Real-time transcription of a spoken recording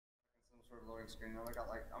loading screen. I got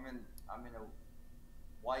like I'm in a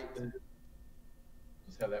white.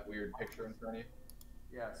 Just have that weird picture in front of you.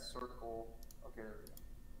 Yeah, circle. Okay, there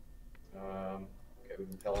we go. Okay, we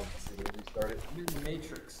can tell him to restart it. I'm in the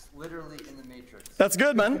Matrix, literally in the Matrix. That's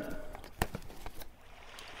good, man.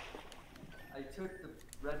 I took the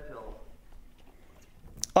red pill.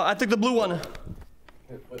 I took the blue one.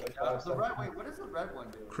 The red, wait, what does the red one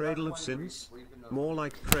do? Cradle of sins? More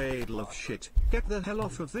like cradle of shit. Get the hell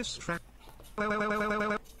off of this track.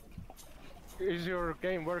 Is your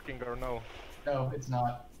game working or no? No, it's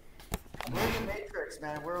not. We're in the Matrix,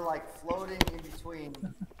 man. We're like floating in between.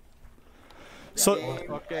 So,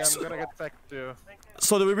 okay, I'm gonna get back to.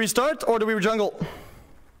 So do we restart or do we jungle?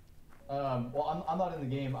 Well, I'm not in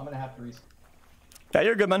the game. I'm gonna have to restart. Yeah,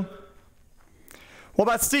 you're good, man. What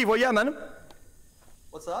about Steve? Where you at, man?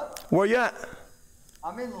 What's up? Where you at?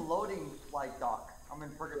 I'm in the loading like dock. I'm in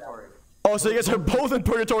purgatory. Oh, so you guys are both in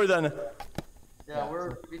purgatory then? Yeah,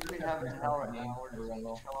 we're between heaven and hell right now. We're just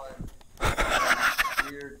chilling.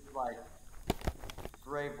 Weird, like,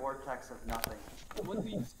 gray vortex of nothing. What do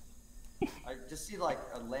you? I just see like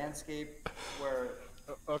a landscape where.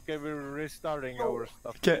 Okay, we're restarting our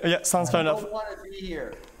stuff. Okay, yeah, sounds fair enough. You don't want to be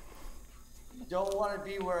here. You don't want to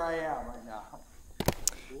be where I am right now.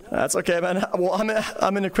 That's okay, man. Well,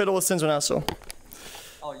 I'm in the Cradle of sins right now, so.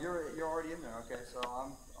 Oh, you're already in there. Okay, so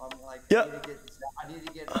I'm like. Yeah. I need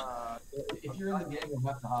to get. If you're in the game, you'll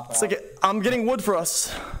have to hop out. It's like I'm getting wood for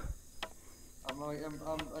us. I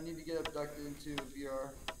need to get abducted into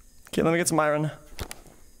VR. Okay, let me get some iron.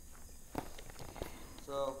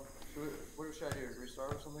 So, what should I do?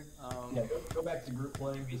 Restart or something? Yeah, go back to group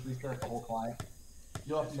play. Just restart the whole client.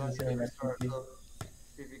 You'll have to do the same. Restart. So,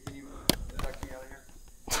 can you abduct me out of here?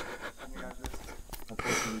 Get me out of this.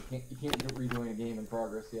 Unfortunately, you can't do redoing a game in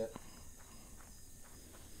progress yet.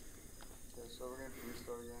 Okay, so we're gonna have to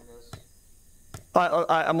restart again, I guess.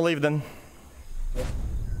 I'm gonna leave then.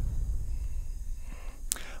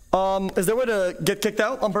 Is there a way to get kicked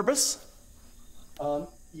out on purpose?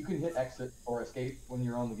 You can hit exit or escape when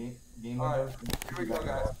you're on the game window. Alright, here we go,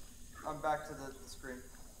 guys. I'm back to the screen.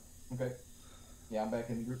 Okay. Yeah, I'm back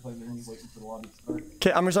in the group play menu, waiting for the lobby to start.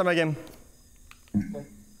 Okay, I'm restarting my game. Okay.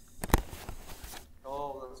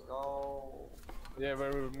 Oh, let's go. Yeah,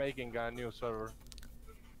 we're making a new server.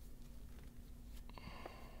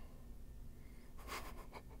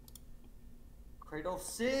 Cradle of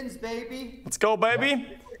sins, baby. Let's go, baby.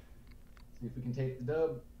 See if we can take the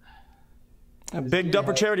dub. A big dub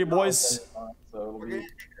for charity, boys. So We're getting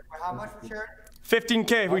how much for charity?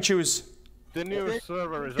 15K if we choose. The new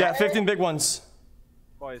server is Yeah, up. 15 big ones.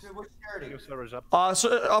 Boys, Dude, which the charity? new server is up.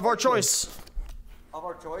 So, of our choice. Of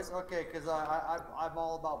our choice? Okay, because I'm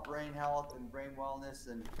all about brain health and brain wellness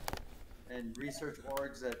and research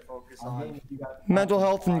orgs that focus on Mental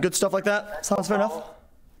health and good stuff like that. Sounds fair enough.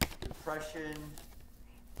 depression,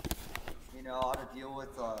 you know, how to deal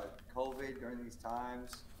with COVID during these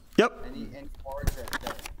times. Yep. Any orgs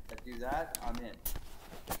that do that, I'm in.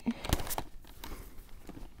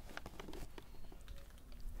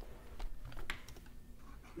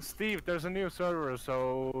 Steve, there's a new server,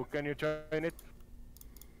 so can you join it?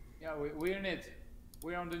 Yeah, we're in it.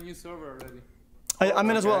 We're on the new server already. I'm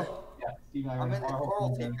in as well. Yeah, Steve and I are I'm in the our whole Coral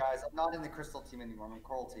team's team, in. guys. I'm not in the Crystal team anymore. I'm in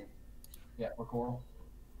Coral team. Yeah, we're Coral.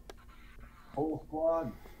 Whole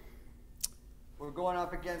squad. We're going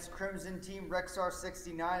up against Crimson Team, Rexar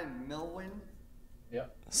 69 and Milwin.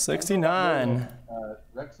 Yep. 69.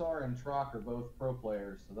 Rexar and Trock are both pro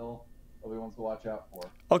players, so they'll be ones to watch out for.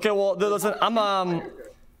 Okay, well, listen, I'm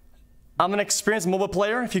an experienced mobile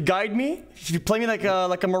player. If you guide me, if you play me like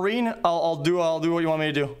a marine, I'll do what you want me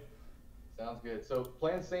to do. Sounds good. So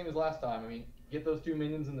plan same as last time. I mean, get those 2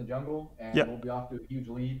 minions in the jungle, and Yep. we'll be off to a huge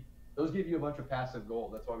lead. Those give you a bunch of passive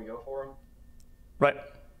gold. That's why we go for them. Right.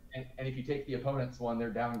 And if you take the opponent's one, they're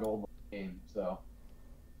down gold in the game. So.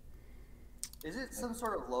 Is it some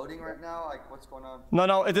sort of loading right now? Like, what's going on?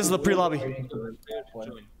 No, this is the pre-lobby. Waiting for the play.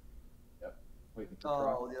 Yep. Waiting for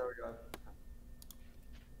Oh, Trock. the other guy.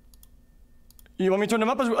 You want me to turn them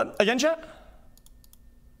up again, chat?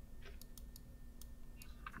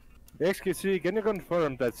 XQC, can you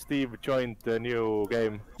confirm that Steve joined the new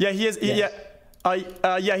game? Yeah, he is. Yes.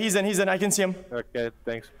 Yeah, he's in. I can see him. Okay,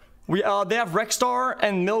 thanks. They have Rexstar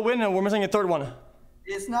and Milwin, and we're missing a third one.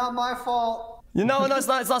 It's not my fault. No, it's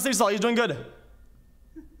not Steve's fault. He's doing good.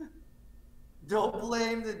 Don't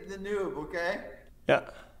blame the noob, okay? Yeah.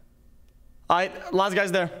 Last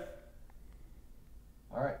guy's there.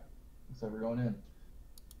 All right. So we're going in.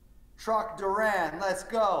 Truck Duran, let's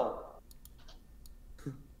go.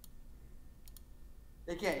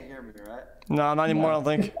 They can't hear me, right? No, not anymore, I don't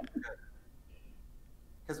think.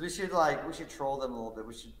 Because we should troll them a little bit.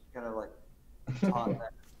 We should kind of like taunt them.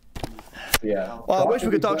 Yeah. Well, I wish we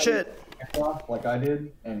could talk shit. Like I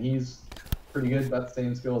did, and he's pretty good. About the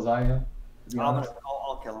same skill as I am. To be honest.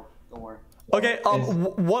 I'll kill him. Don't worry. Okay.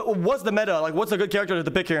 What's the meta? Like, what's a good character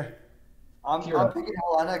to pick here? I'm picking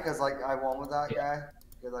Helena because like I won with that guy.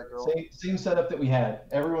 With that girl. Same setup that we had.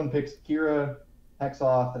 Everyone picks Kira,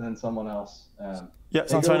 Hexoff, and then someone else. Yeah,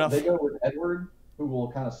 sounds fair enough. They go with Edward, who will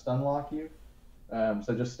kind of stun lock you.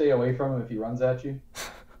 So just stay away from him if he runs at you.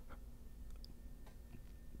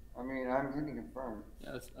 I mean, I'm hitting confirm.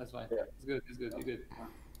 Yeah, that's fine. Yeah. It's good. It's good. You're good.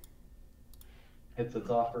 Hits its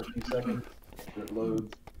off for a few seconds. It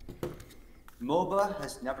loads. MOBA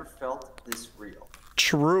has never felt this real.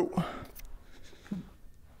 True.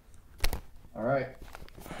 All right.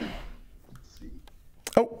 Let's see.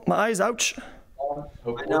 Oh, my eyes, ouch.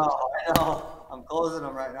 I know. I'm closing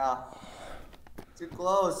them right now. Too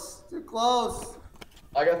close. Too close.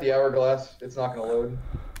 I got the hourglass. It's not gonna load.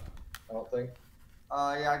 I don't think.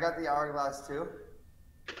 Yeah, I got the hourglass too.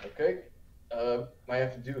 Okay. Might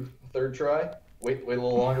have to do a third try. Wait a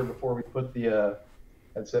little longer before we put the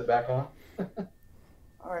headset back on.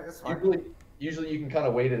 All right, that's fine. Usually you can kind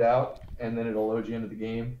of wait it out, and then it'll load you into the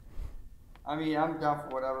game. I mean, I'm down for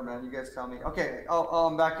whatever, man. You guys tell me. Okay. Oh,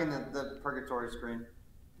 I'm back in the purgatory screen.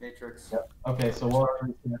 Matrix. Yep. Okay, so we'll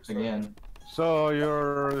reconnect again. So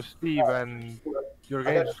you're Steve and your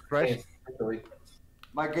game's crashed?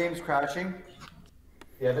 My game's crashing.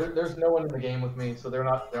 Yeah, there's no one in the game with me, so they're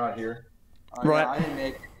not here. Right. Yeah, I didn't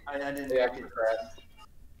make it. I didn't They make actually it. crashed.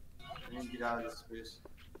 I didn't get out of this space.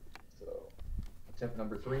 So, attempt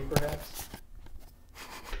number 3, perhaps.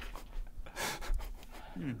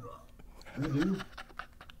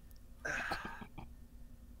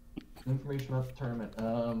 Information about the tournament.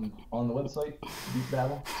 On the website, Beat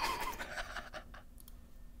Battle.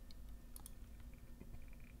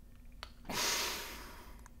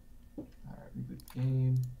 Alright, reboot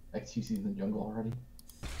game. XQC in the jungle already.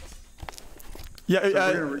 Yeah, So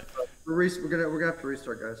we're gonna have to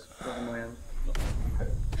restart, guys. On my end.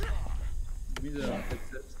 Okay.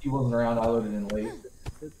 He wasn't around. I loaded in late.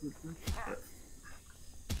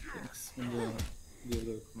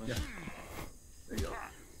 Yeah. There you go.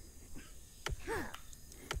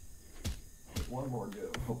 One more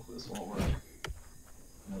go. Hopefully this won't work.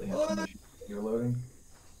 No, they have some issues. You're loading.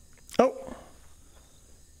 oh.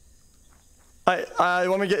 You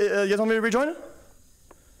want me to you guys want me to rejoin?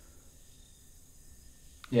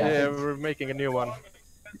 Yeah, I Yeah, think we're making a new one.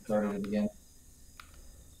 we started it again.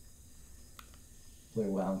 Play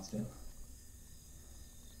well instead.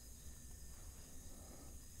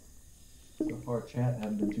 So far, chat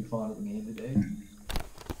haven't been too fond of the game today.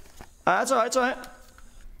 That's alright, it's alright.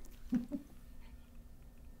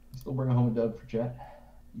 Still bringing home a dub for chat,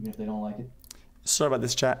 even if they don't like it. Sorry about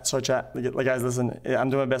this, chat. Sorry, chat. Like, guys, listen. I'm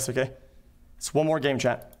doing my best, okay? It's one more game,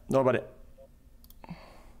 chat. Know about it.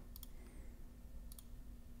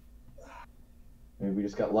 Maybe we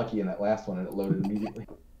just got lucky in that last one and it loaded immediately.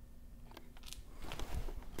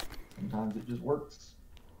 Sometimes it just works.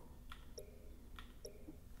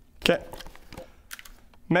 Okay.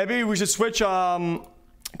 Maybe we should switch,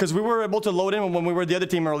 because we were able to load in when we were the other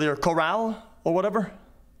team earlier. Cradle or whatever.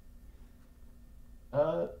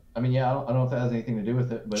 I mean, yeah, I don't know if that has anything to do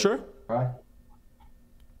with it, but Sure. Try.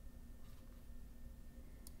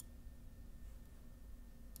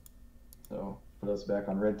 So put us back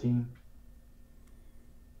on red team.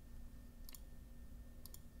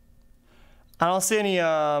 I don't see any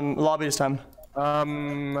lobby this time.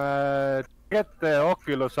 Get the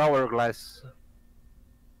Oculus hourglass.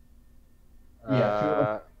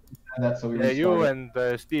 Yeah, that so we Yeah, you restarted.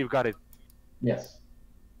 and Steve got it. Yes.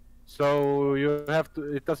 So you have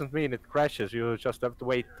to. It doesn't mean it crashes. You just have to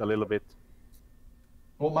wait a little bit.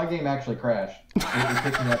 Well, my game actually crashed. It was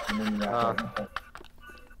picking up and then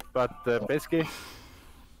But basically,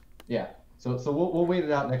 yeah. So we'll wait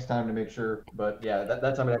it out next time to make sure. But yeah,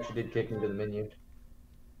 that time it actually did kick into the menu.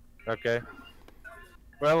 okay.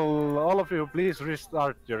 Well, all of you, please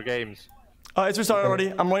restart your games. It's restarted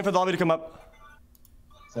already. I'm waiting for the lobby to come up.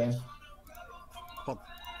 Same.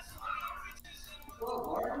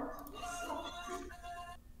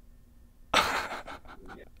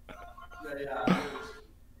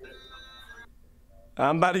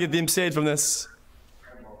 I'm about to get the stage from this.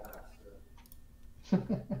 I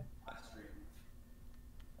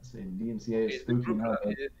say DMCA is spooky now.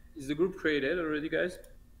 Is the group created already, guys?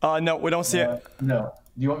 No, we don't see it. No.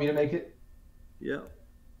 Do you want me to make it? Yeah.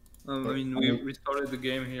 I mean, we restarted the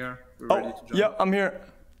game here. We're ready Oh, to jump. yeah, I'm here.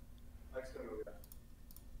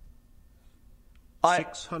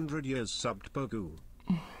 600 years subbed Pogu.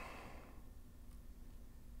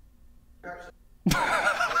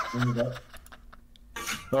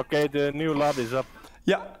 Okay, the new lobby is up.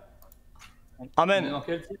 Yeah. I'm On est in. dans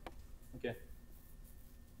quel type? Ok.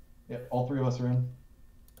 Yeah, all three of us are in.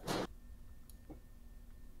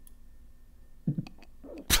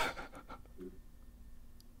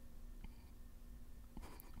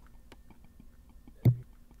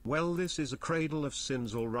 Well, this is a cradle of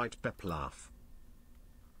sins, alright, Pep laugh.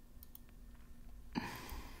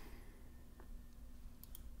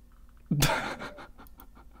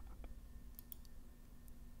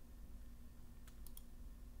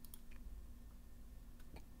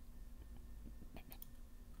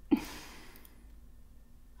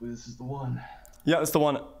 This is the one. Yeah, it's the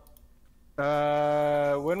one.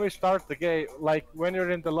 When we start the game, like when you're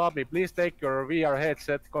in the lobby, please take your VR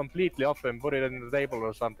headset completely off and put it on the table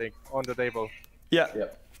or something, on the table. Yeah.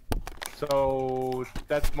 Yep. So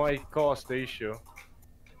that might cause the issue.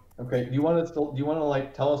 Okay. Do you want to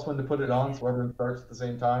like tell us when to put it on so everyone starts at the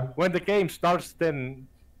same time? When the game starts, then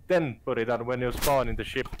put it on. When you spawn in the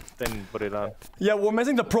ship, then put it on. Yeah, we're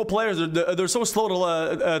missing the pro players. They're so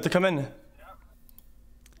slow to come in.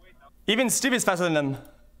 Even Steve is faster than them.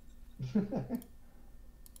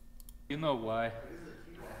 You know why.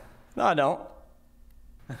 No, I don't.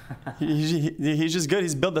 He's just good.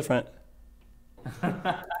 He's built different.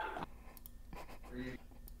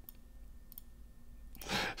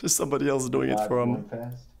 Just somebody else doing it for him.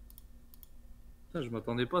 Putain, je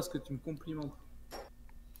m'attendais pas à ce que tu me complimentes.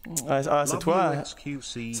 Ah, c'est toi.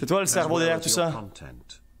 C'est toi le cerveau derrière tout ça.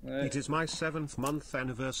 Ouais. It is my 7th month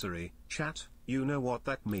anniversary. Chat, you know what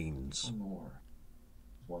that means.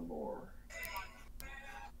 One more.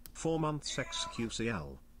 4 months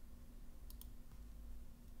XQCL.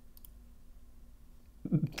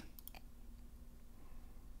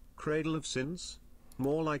 Cradle of sins?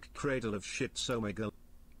 More like cradle of shits, omega.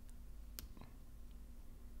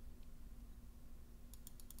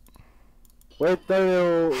 Wait,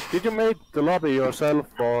 did you make the lobby yourself,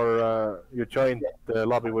 or you joined the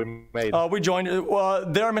lobby we made? We joined.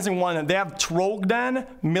 They are missing one. They have Trogdan,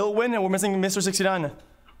 Milwin, and we're missing Mr. 69.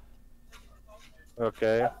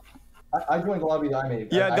 Okay. I joined the lobby that I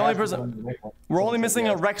made. Yeah, I the only asked person. them to make one. We're only missing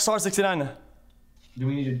a Yeah. Rexstar 69. Do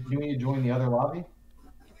we need to join the other lobby?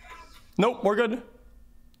 Nope, we're good.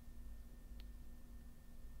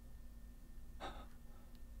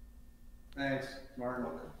 Thanks, Martin.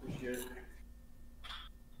 Appreciate it.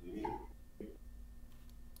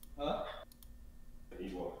 Huh?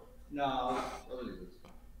 No, I'll leave this.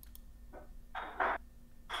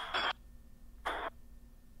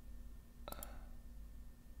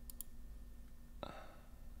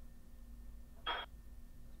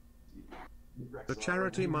 The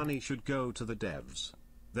charity money should go to the devs.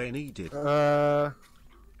 They need it. Do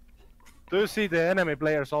you see the enemy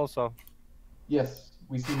players also? Yes,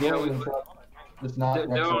 we see millions in front. Just not. There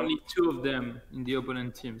are Rexar. only 2 of them in the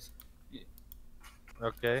opponent teams.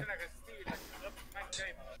 Okay.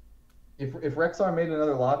 If Rexar made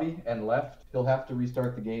another lobby and left, he'll have to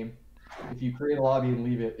restart the game. If you create a lobby and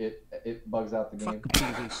leave it, it bugs out the game. Fuck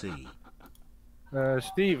PVC.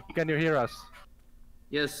 Steve, can you hear us?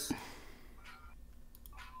 Yes.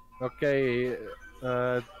 Okay.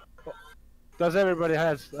 Does everybody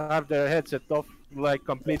have their headset off, like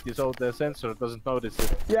completely, so the sensor doesn't notice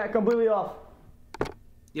it? Yeah, completely off.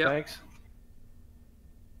 Yeah. Thanks.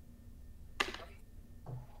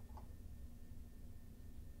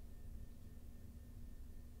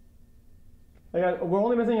 We're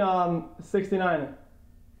only missing 69.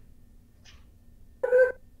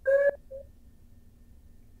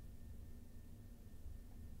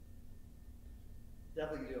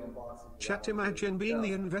 Chat, imagine being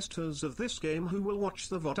the investors of this game who will watch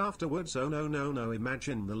the VOD afterwards. Oh no, no, no,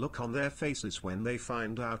 imagine the look on their faces when they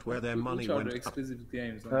find out where their money Which are went the up. exclusive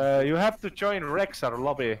games? You have to join Rexar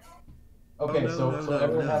lobby. Okay, Oh, no, so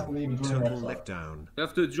everyone has to no. leave and join Total Rexar. letdown. You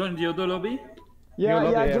have to join the other lobby? Yeah, New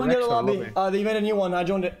lobby, I joined the other Rexar lobby. They made a new one. I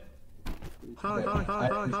joined it. Hi, hi, hi, hi,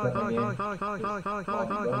 hi, hi, hi, hi, hi, hi, hi,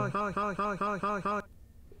 hi, hi, hi, hi, hi, hi, hi, hi.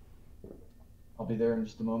 I'll be there in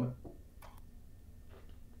just a moment.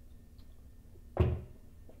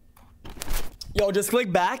 Yo, just click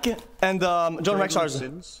back and join Rexar's.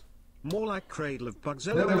 Sins? More like Cradle of Bugs.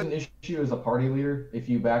 There's an issue as a party leader if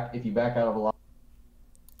you back out of a lobby.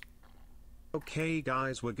 Okay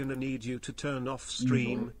guys, we're gonna need you to turn off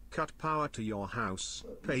stream, cut power to your house,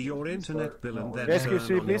 pay your internet bill and then XQC,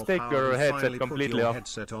 turn on please take power your and headset finally put completely your off.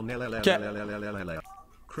 headset on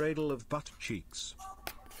Cradle of butt cheeks.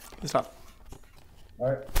 Stop.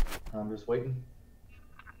 Alright, I'm just waiting.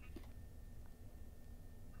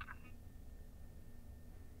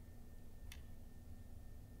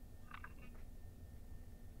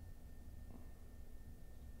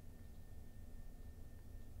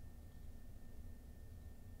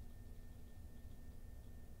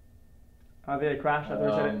 I think it crashed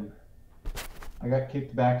after I said it. I got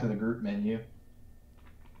kicked back to the group menu.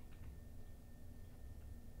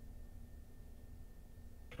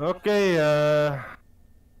 Okay,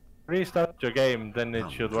 restart your game, then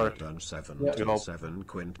it should work. Yep. 7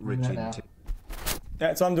 Quint written. Yeah,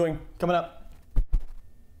 that's what I'm doing. Coming up.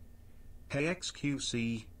 Hey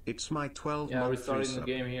XQC, it's my 12 Yeah, month restarting the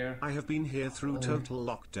game here. I have been here through total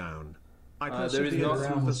lockdown. I there is no-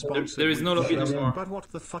 persevered through the sponsored there is no lobby weekend, anymore. But what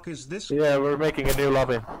the fuck is this? Yeah, we're making a new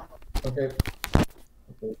lobby. Okay.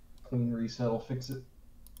 Clean reset will fix it.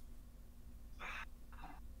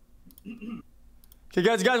 Okay,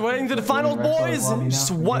 guys, we're heading to the finals, boys.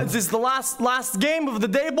 This is the last game of the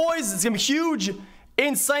day, boys. It's gonna be huge,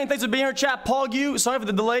 insane. Thanks for being here, chat. Pog you. Sorry for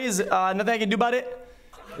the delays. Nothing I can do about it.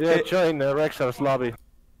 Yeah, join Rexar's lobby.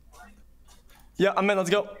 Yeah, I'm in. Let's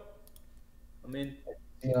go. I'm in.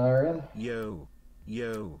 CRM. Yo,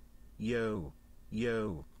 yo, yo,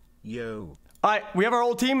 yo, yo. All right, we have our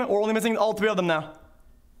whole team. We're only missing all 3 of them now.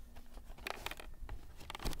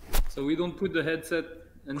 So we don't put the headset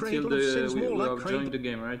until Cradle seems we more like have Cradle. joined the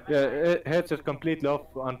game, right? Yeah, headset completely off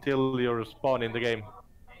until you spawn in the game.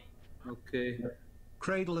 Okay.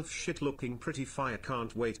 Cradle of shit looking pretty fire,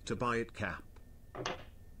 can't wait to buy it cap.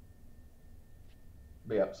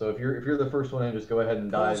 But yeah, so if you're the first one in, just go ahead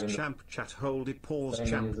and dive Pause into champ chat hold it pause Same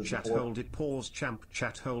champ as it chat before. hold it pause champ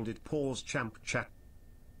chat hold it pause champ chat.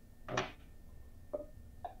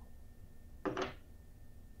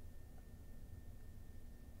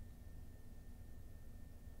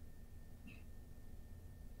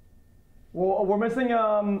 Well, we're missing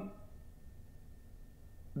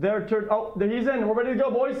their turn. Oh, there he's in. We're ready to go,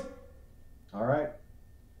 boys. All right.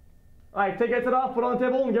 All right, take your headset off, put it on the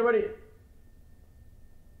table, and get ready.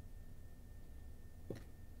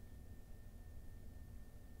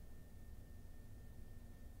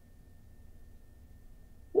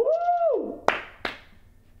 Woo!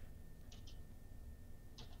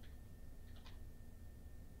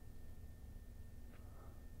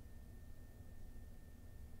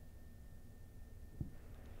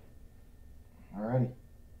 Alrighty.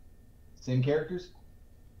 Same characters?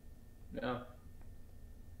 Yeah.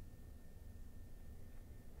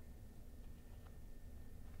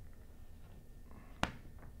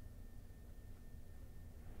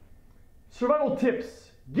 Survival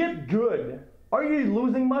tips. Get good. Are you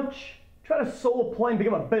losing much? Try to solo play and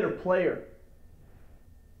become a better player.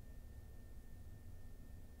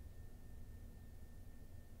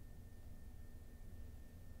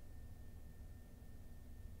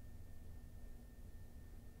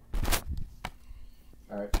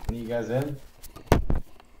 Alright, any of you guys in?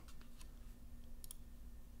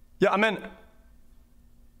 Yeah, I'm in.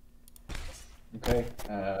 Okay.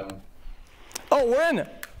 Oh, we're in.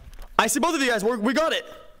 I see both of you guys. We got it.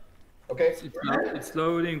 Okay. It's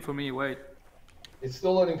loading for me. Wait. It's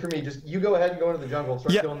still loading for me. Just you go ahead and go into the jungle.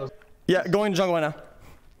 Start Yeah. killing those. Yeah, going to jungle right now.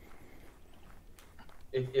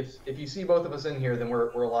 If you see both of us in here, then we're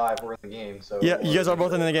alive. We're in the game. So Yeah, you guys are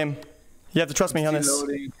both in the game. You have to trust me on this.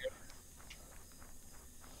 Loading.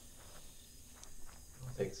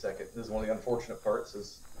 It'll take a second. This is one of the unfortunate parts.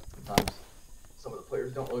 Is sometimes some of the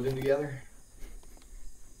players don't load in together.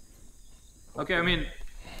 Okay, I mean,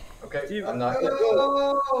 Okay. Steve. I'm not.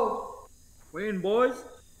 win, boys.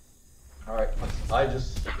 All right. I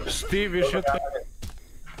just. Steve, you should. All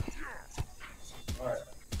right.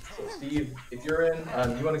 So Steve, if you're in,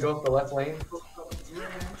 you want to go up the left lane?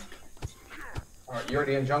 All right. You're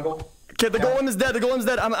already in jungle. Okay, the golem is dead. The golem's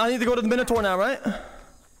dead. I need to go to the Minotaur now, right?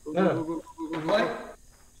 No. What?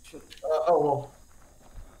 Oh well.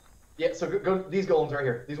 Yeah. So go. These golems right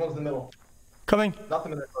here. These ones in the middle. Coming. Not the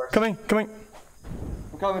Minotaur. Coming. Coming.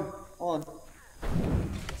 I'm coming. Hold on.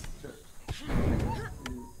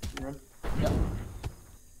 Yeah.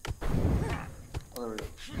 Oh, there we go.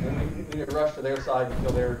 And then you need to rush to their side and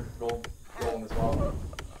kill their golem as well.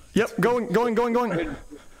 Yep. Going.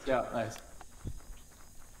 Yeah, nice.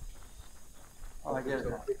 Oh, I get it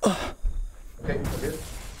now. Okay. Good.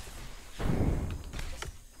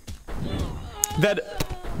 Dead.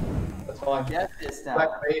 That's fine. Get this Back now.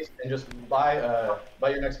 to base and just buy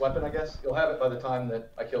your next weapon. I guess you'll have it by the time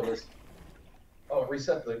that I kill this. Oh,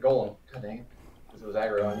 reset the golem. God dang it. Because it was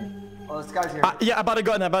aggro on you. Oh, this guy's here. Yeah, I bought a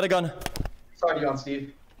gun. Sorry, you on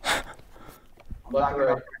Steve. I'm Left back or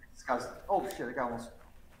right? up. This guy's. Oh shit! The guy almost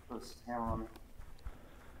put his hammer on me.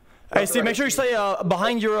 Hey, Steve, make sure you stay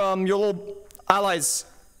behind your little allies,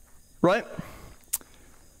 right?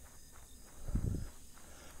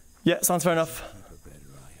 Yeah, sounds fair enough.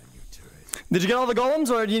 Did you get all the golems,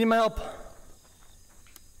 or do you need my help?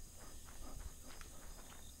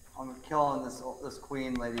 I'm killing this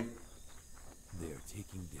queen lady. They are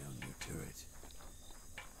taking down your turret.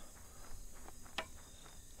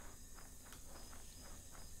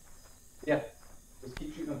 Yeah. Just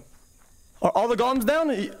keep shooting. Are all the golems down?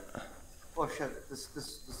 Oh shit, this.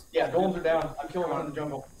 Yeah, golems are down. I'm killing one in the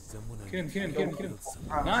jungle. Kill him.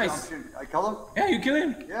 Alright, Nice. I killed him? Yeah, you kill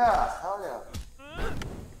him. Yeah, hell yeah.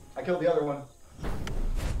 I killed the other one.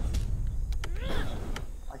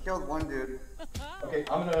 I killed one dude. Okay,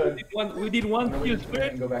 I'm gonna. We did one I'm gonna kill leave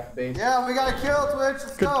straight. and go back to base. Yeah, we got a kill, Twitch.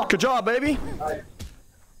 Let's go. Good job, baby.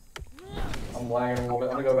 I'm lagging a little bit.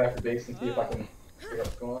 I'm gonna go back to base and see if I can figure out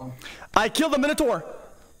what's going on. I killed the Minotaur.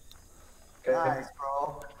 Okay. Nice,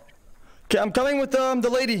 bro. Okay, I'm coming with the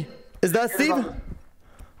lady. Is that Steve?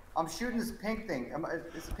 I'm shooting this pink thing.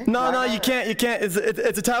 Is it pink? No, you can't.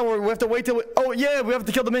 It's a tower. We have to wait till. Oh yeah, we have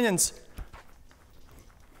to kill the minions.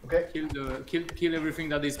 Okay. Kill everything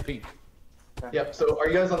that is pink. Yep. So are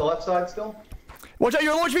you guys on the left side still? Watch out!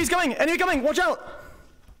 Your launch he's coming. Enemy coming. Watch out!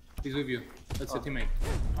 He's with you. That's a teammate.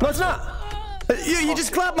 No, it's not. You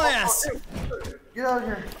just clapped my ass. Get out of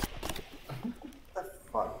here. What the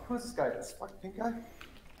fuck? Who's this guy? This fucking pink guy?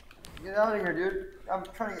 Get out of here, dude. I'm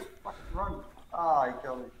trying to get fucking run. Ah, he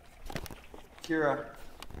killed me. Kira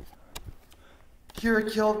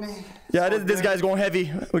killed me. Yeah, this guy's going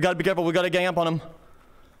heavy. We gotta be careful. We gotta gang up on him.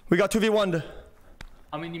 We got 2v1'd.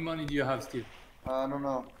 How many money do you have, Steve? I don't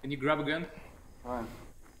know. Can you grab a gun? Fine.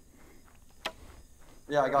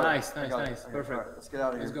 Yeah, I got Nice. it. Perfect. Right, let's get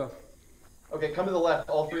out of here. Let's go. Okay, come to the left.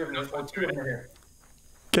 All three of them. Or two of them are here.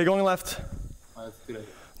 Okay, going left. That's good.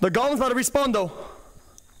 The golem's about to respawn though.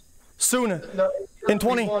 Soon. No, In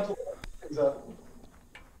 20.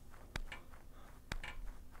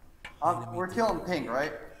 We're killing pink,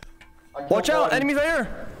 right? Watch out! Enemies are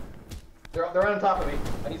here. They're on top of me.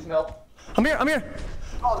 I need some help. I'm here.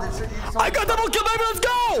 Oh, I got double kill, baby. Let's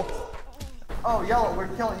go! Oh, yellow. We're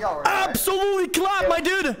killing yellow, right? Absolutely clap, my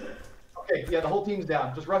dude. Okay, yeah, the whole team's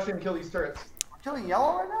down. Just rush in and kill these turrets. We're killing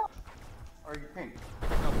yellow right now? Or are you pink?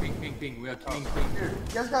 No, pink. We are killing pink. Dude,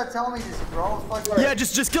 you guys gotta tell me this, bro. Fucking... Yeah,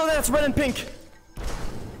 just kill that. That's red and pink.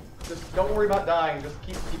 Just don't worry about dying. Just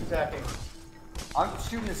keep attacking. I'm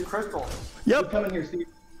shooting this crystal. Yep. Come in here, Steve.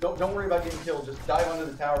 Don't worry about getting killed. Just dive under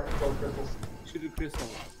the tower and kill the crystals. Shoot the crystal.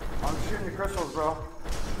 I'm shooting the crystals, bro.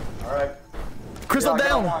 All right. Crystal Yeah,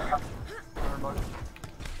 down.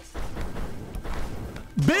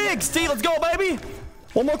 Big Steve, let's go, baby.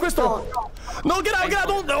 One more crystal. No, get out,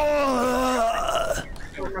 don't.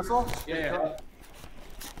 Crystal? Yeah.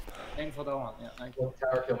 Aim for that one. Yeah, nice. The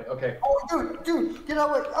tower kill me. Okay. Oh, dude, get out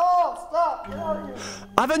of it. Oh, stop. Get out of here.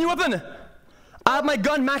 I have a new weapon. I have my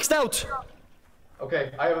gun maxed out.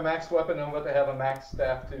 Okay, I have a max weapon and I'm about to have a max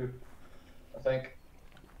staff too. I think.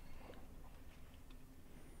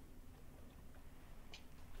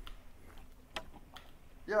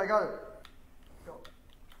 Yeah, I got it. Go.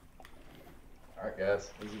 Alright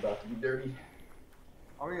guys, this is about to be dirty.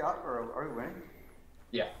 Are we up or are we winning?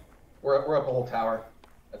 Yeah. We're up a whole tower.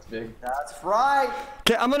 That's big. That's right.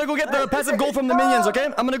 Okay, I'm gonna go get the passive gold from the minions, okay?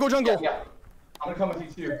 I'm gonna go jungle. Yeah. I'm gonna come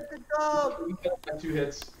with you too. Good job. We got 2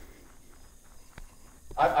 hits.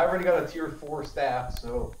 I already got a tier 4 staff,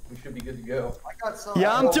 so we should be good to go. I got some.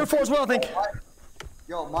 Yeah, I'm tier 4 as well, I think.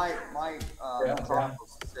 Yo, my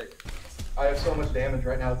was sick. I have so much damage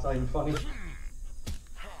right now, it's not even funny.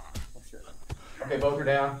 Oh shit. Okay, both are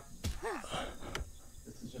down.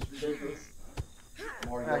 This is just ridiculous.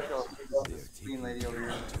 I'm already I killed this green lady over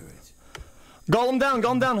here. Golem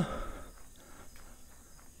down.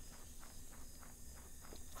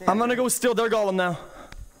 I'm gonna go steal their golem now.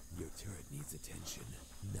 Your turret needs attention.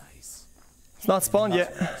 Nice. It's not spawned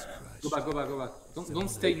yet. Go back. Don't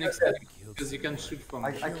stay next to him because you can shoot from.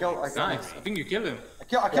 I killed. Nice. I think you killed him. I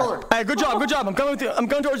killed her. Hey, good job. I'm coming with you. I'm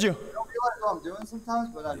coming towards you. I don't realize what I'm doing sometimes,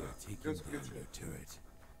 but I do. Taking down your turret.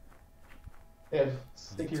 Yeah,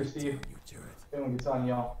 stick here, Steve. Your turret. If anyone gets on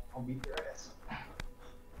y'all, I'll beat your ass.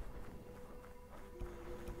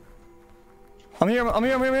 I'm here.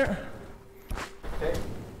 Okay.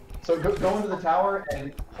 So go into the tower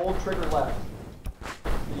and hold trigger left.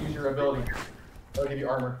 To use your ability. That'll give you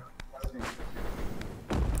armor.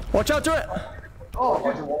 Watch out, turret.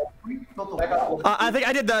 Oh, dude. We built a Back up. wall. I think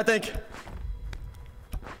I did that, I think.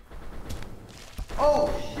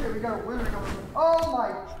 Oh shit, we got a wizard over here. Oh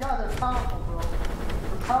my god, they're powerful, bro.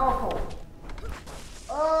 They're powerful.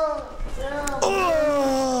 Oh, damn.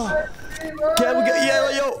 Oh! Yeah,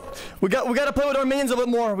 we gotta play with our minions a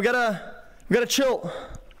little bit more. We gotta chill.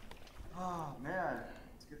 Oh man,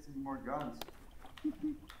 let's get some more guns.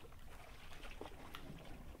 Can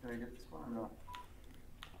I get this one or no?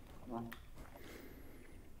 No.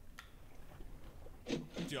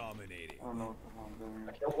 Dominating. I don't know what the hell I'm doing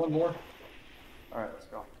here. Kill one more. Alright, let's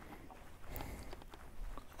go.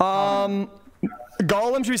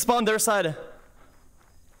 Golem should respawn their side.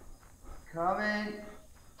 Coming.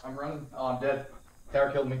 I'm running. Oh, I'm dead.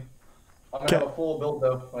 Tower killed me. I'm gonna have a full build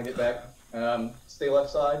though when I get back. Stay left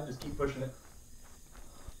side. Just keep pushing it.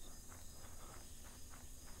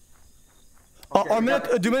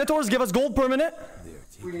 Okay, do Minotaurs give us gold per minute?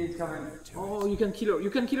 we need coming. Oh, you can kill her. You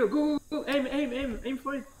can kill her. Go, go, go. Aim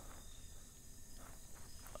for it.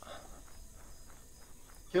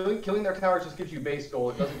 Killing their towers just gives you base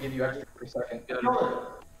gold. It doesn't give you extra per second.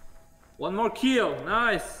 One more kill.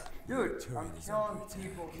 Nice. Dude, I'm killing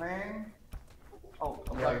people, man. Oh,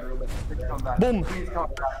 I'm like, real bit. come back. Boom. Please come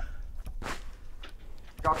back.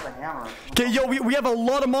 Drop the hammer. Okay, yo, we have a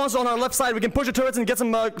lot of monsters on our left side. We can push the turrets and get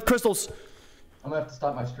some crystals. I'm gonna have to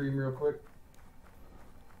stop my stream real quick.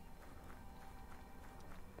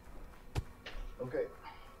 Okay.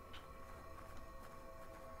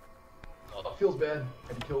 Oh, that feels bad.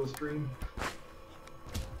 Had to kill the stream.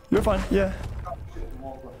 You're fine, yeah. Oh, shit, the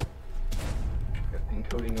wall's up. Got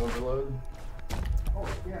encoding overload. Oh,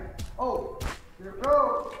 yeah. Oh, here we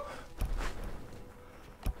go.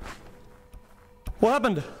 What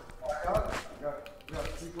happened? I got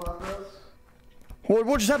people after us.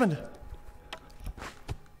 What just happened?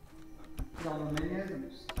 Kill the minions and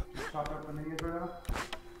just chop up the minions right now.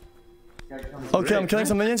 Okay, I'm killing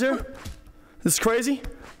some minions here. This is crazy.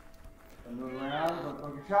 Move around,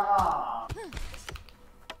 don't take a shot.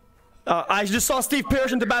 I just saw Steve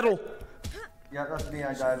perish into battle. Yeah, that's me.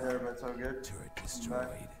 I died there, but it's all good. Turret destroyed.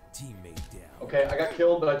 Teammate down. Okay, I got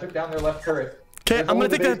killed, but I took down their left turret. Okay, There's I'm gonna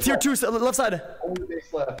only take the base tier left. 2 left side. Only the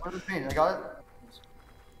base left. Where's the pain? I got it.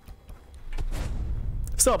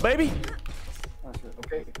 What's up, baby? Oh shit.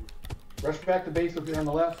 Okay. Rush back to base if you're on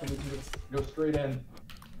the left, and we can just go straight in.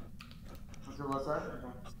 What's the left side?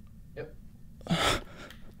 Yep.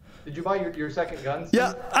 Did you buy your second gun?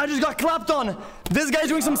 Yeah, I just got clapped on. This guy's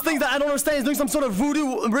doing some things that I don't understand. He's doing some sort of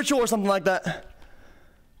voodoo ritual or something like that.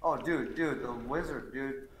 Oh, dude, the wizard,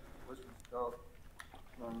 dude. Wizard's dope.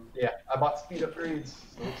 Yeah, I bought speed upgrades,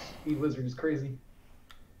 so speed wizard is crazy.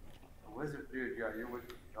 The wizard, dude, yeah, you're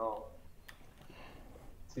wizard. Oh.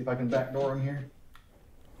 See if I can backdoor him here.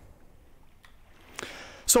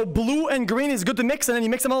 So blue and green is good to mix, and then you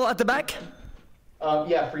mix them all at the back?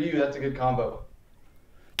 Yeah, for you, that's a good combo.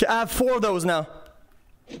 Okay, I have 4 of those now.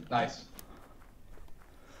 Nice.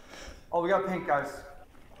 Oh, we got pink, guys.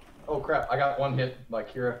 Oh crap, I got one hit by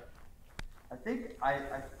Kira. I think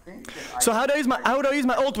that So how do I use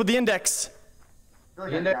my ult with the index? I feel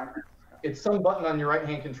like The I index, downed it. it's some button on your right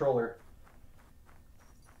hand controller.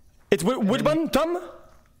 It's which button? Thumb?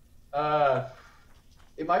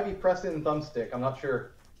 It might be pressed in thumbstick, I'm not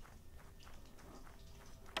sure.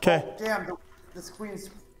 Okay. Oh, damn, this queen's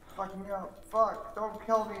fucking me up. Fuck, don't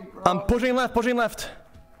kill me, bro. I'm pushing left, pushing left.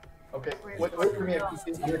 Okay, wait for me, I'm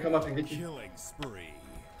gonna come up and get you. Killing spree.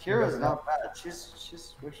 Kira's not bad. She's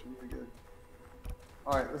swishing really good.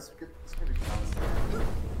 Alright, let's get it down.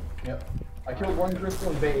 Yep. I killed one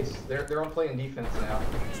crystal in base. They're on playing defense now.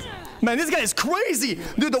 Man, this guy is crazy.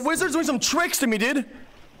 Dude, the wizard's doing some tricks to me, dude.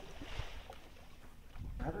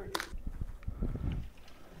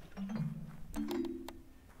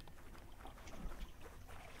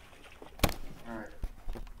 Alright.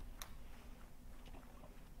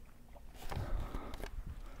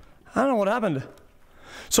 I don't know what happened.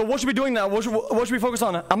 So what should we be doing now? What should we focus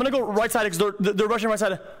on? I'm gonna go right side because they're rushing right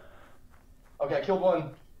side. Okay, I killed one.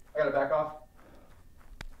 I gotta back off.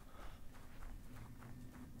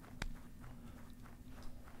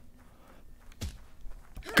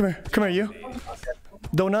 Come here, you.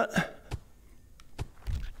 Donut.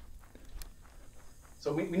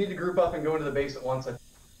 So we need to group up and go into the base at once. So that's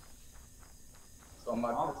my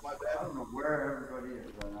I bad. don't know where everybody is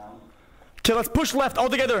right now. Okay, let's push left all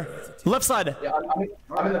together. Left side. Yeah,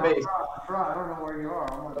 I'm in the base. I don't know where you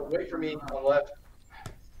are. I'm But wait for me on the left.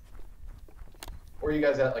 Where are you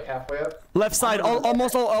guys at? Like halfway up? Left side,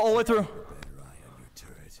 almost all the way through. Better eye on your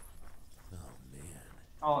turret. Oh man.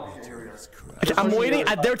 Oh shit, here we go. Okay, I'm waiting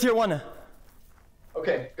at their tier 1.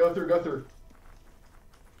 Okay, go through.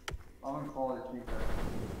 I'm gonna call it sneak.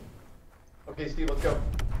 Okay, Steve, let's go.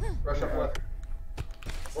 Rush up left.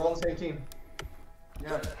 We're on the same team.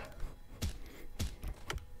 Yeah.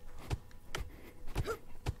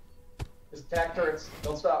 Just attack turrets.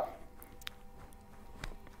 Don't stop.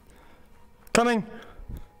 Coming.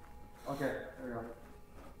 Okay, there we go.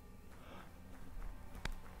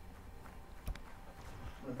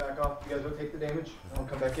 I'm gonna back off. You guys don't take the damage. I'll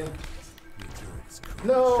come back in. Your turret's crushed.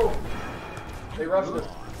 No! They rushed us.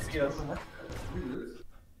 Yes.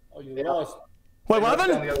 Oh, you lost. Wait, They what rushed down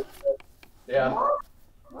happened? the other side. Yeah.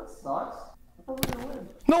 That sucks. I thought we were gonna win.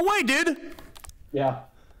 No way, dude. Yeah.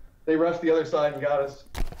 They rushed the other side and got us.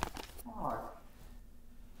 Fuck.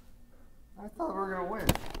 I thought we were gonna win.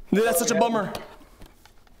 Dude, that's such a bummer.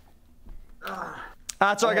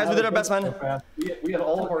 That's alright, guys. We did our best, man. We had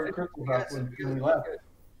all of our crystals out when we left.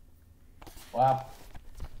 Wow.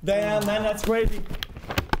 Damn, man, that's crazy.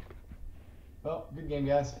 Well, good game,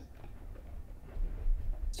 guys.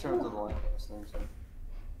 Let's turn to the light.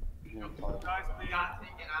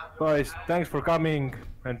 Guys, thanks for coming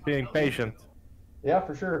and being patient. Yeah,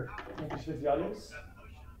 for sure.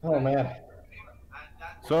 Oh man.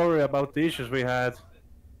 Sorry about the issues we had.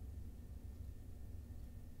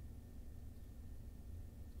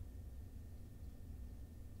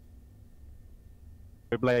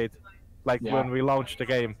 We played, like when we launched the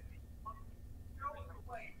game.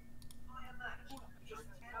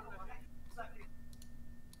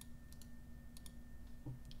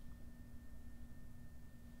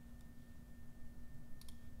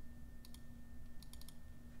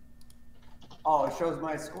 Oh, it shows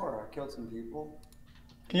my score. I killed some people.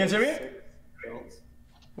 Can you guys hear me? 6 kills.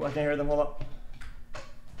 Well, I can't hear them. Hold up.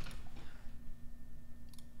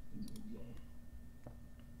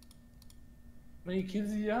 How many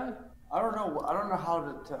kills you had? I don't know. I don't know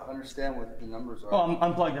how to understand what the numbers are. Oh, I'm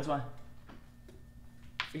unplugged. That's why.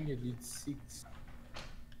 I think I did six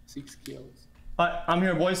kills. Alright, I'm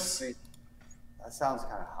here, boys. Wait, that sounds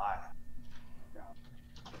kind of high. Yeah.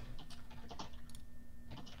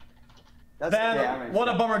 That's Damn, what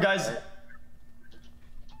a bummer, guys. Right?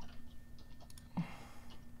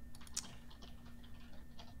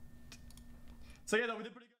 So yeah, no, we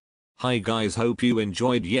did pretty good. Hi guys, hope you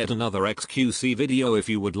enjoyed yet another XQC video. If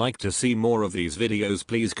you would like to see more of these videos,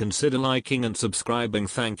 please consider liking and subscribing.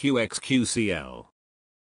 Thank you XQCL.